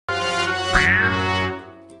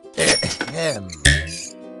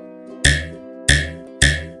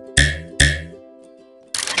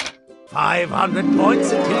$500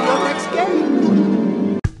 points until your next game.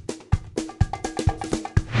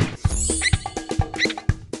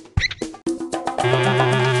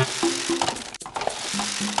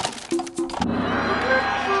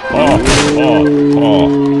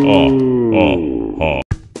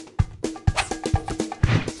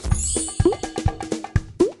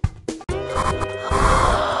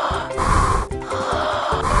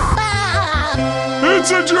 It's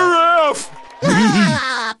a giraffe!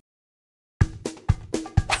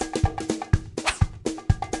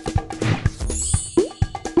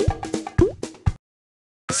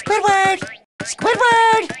 Squidward!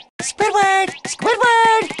 Squidward! Squidward!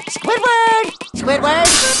 Squidward! Squidward! Squidward!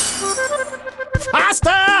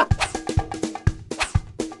 Faster!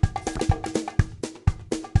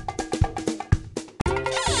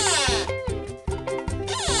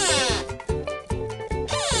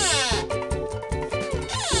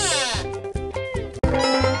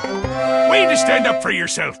 Way to stand up for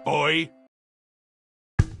yourself, boy.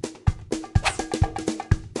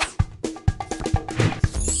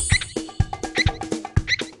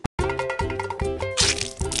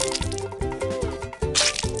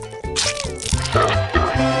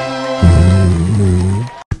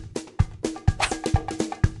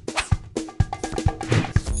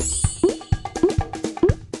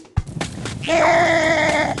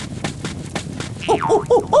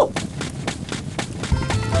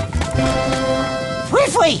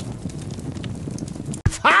 Free!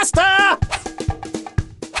 Faster!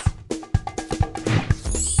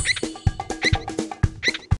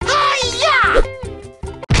 Hi-ya!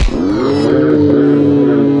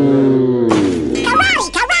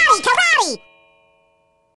 Karate! Karate! Karate!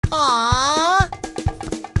 Aww!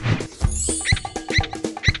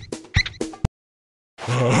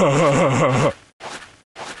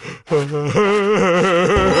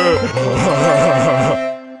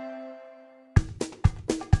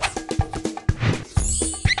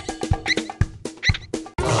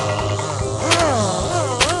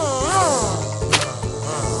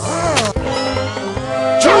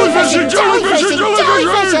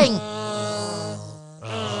 Jellyfishing!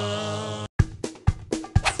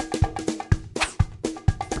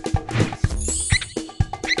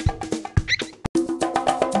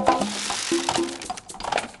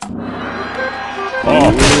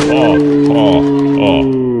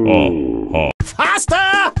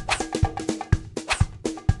 Faster!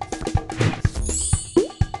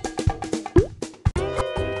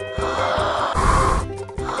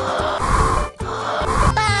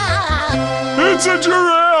 It's a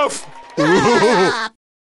giraffe!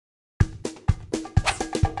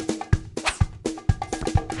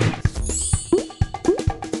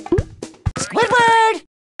 Squidward!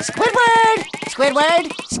 Squidward! Squidward!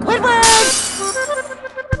 Squidward!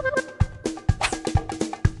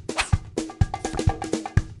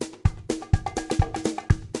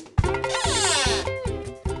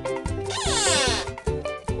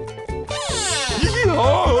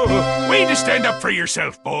 Way to stand up for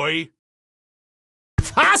yourself, boy.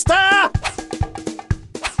 Faster!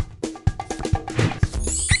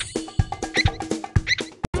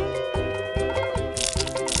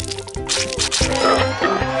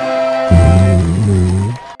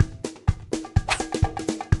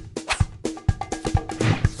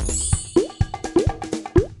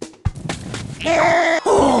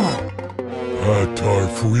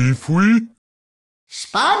 Fui.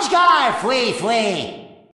 SpongeBob Fui.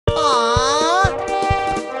 Aww!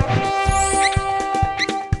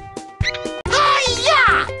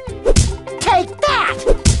 Hi-ya! Take that!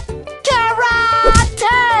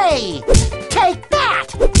 Karate! Take that!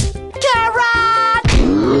 Karate!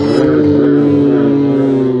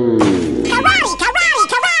 Karate! Karate!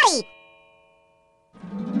 Karate!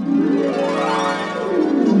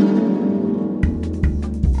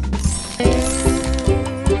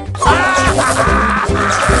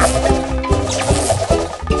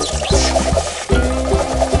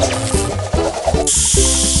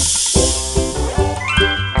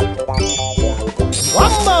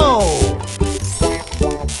 Wumbo!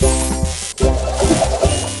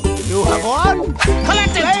 You have won!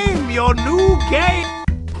 Collect it! Claim your new game!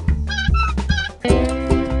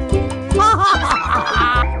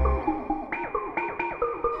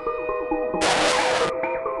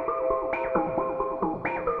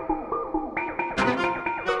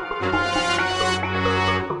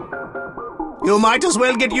 You might as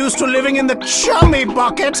well get used to living in the chummy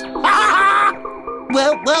bucket!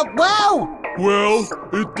 Whoa! Well,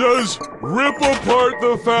 it does rip apart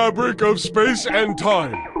the fabric of space and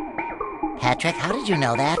time. Patrick, how did you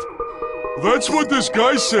know that? That's what this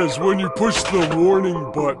guy says when you push the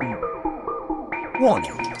warning button.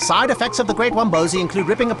 Warning. Side effects of the Great Wumbozi include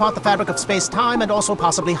ripping apart the fabric of space-time and also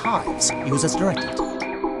possibly hives. Use as directed.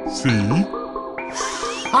 See?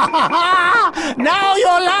 Ha ha ha! Now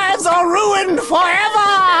your lives are ruined forever!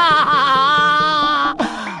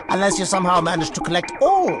 Unless you somehow manage to collect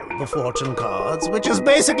all the fortune cards, which is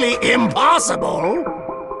basically impossible.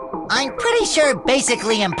 I'm pretty sure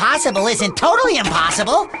basically impossible isn't totally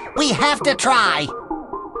impossible. We have to try.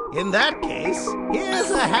 In that case, here's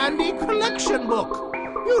a handy collection book.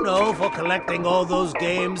 You know, for collecting all those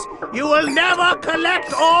games you will never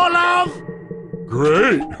collect all of.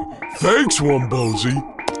 Great. Thanks, Wumbozi.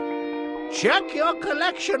 Check your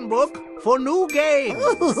collection book for new games.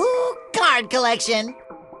 Ooh, card collection.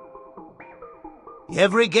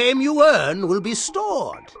 Every game you earn will be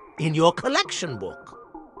stored in your collection book.